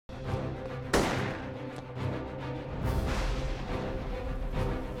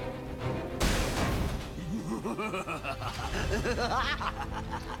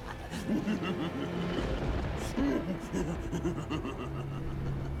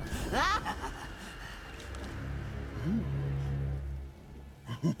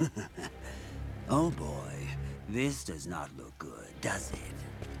Oh boy, this does not look good, does it?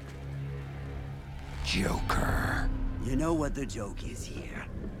 Joker. You know what the joke is here?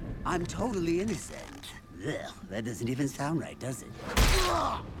 I'm totally innocent. Ugh, that doesn't even sound right, does it?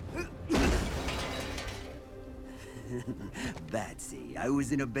 Batsy, I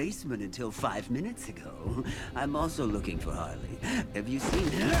was in a basement until 5 minutes ago. I'm also looking for Harley. Have you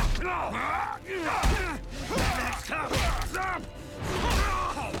seen him? Stop! Stop!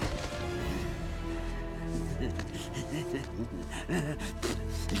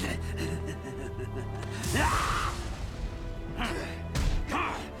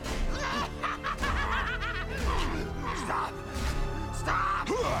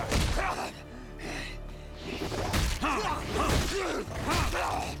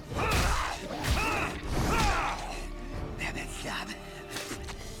 Damn it, stop.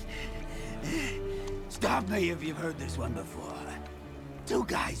 Stop me if you've heard this one before. Two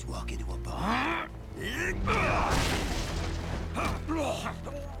guys walk into a bar.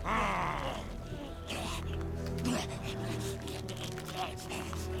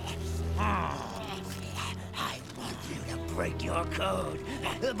 I want you to break your code,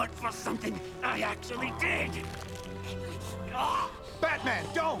 but for something I actually did. Batman,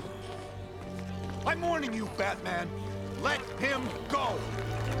 don't! I'm warning you, Batman. Let him go!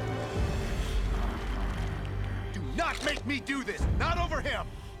 Do not make me do this! Not over him!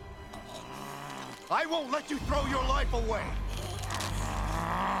 I won't let you throw your life away!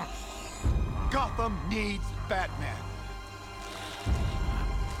 Gotham needs Batman.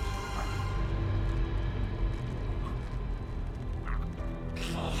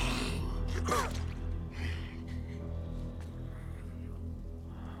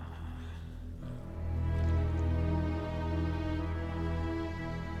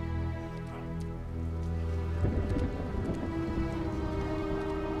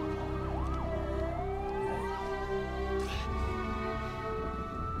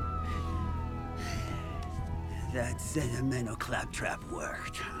 That sentimental claptrap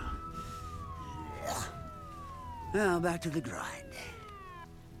worked. Now, back to the grind.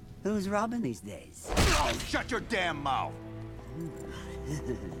 Who's robbing these days? Oh, shut your damn mouth!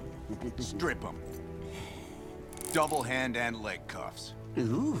 Strip him. Double hand and leg cuffs.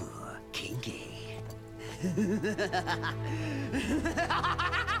 Ooh, kinky.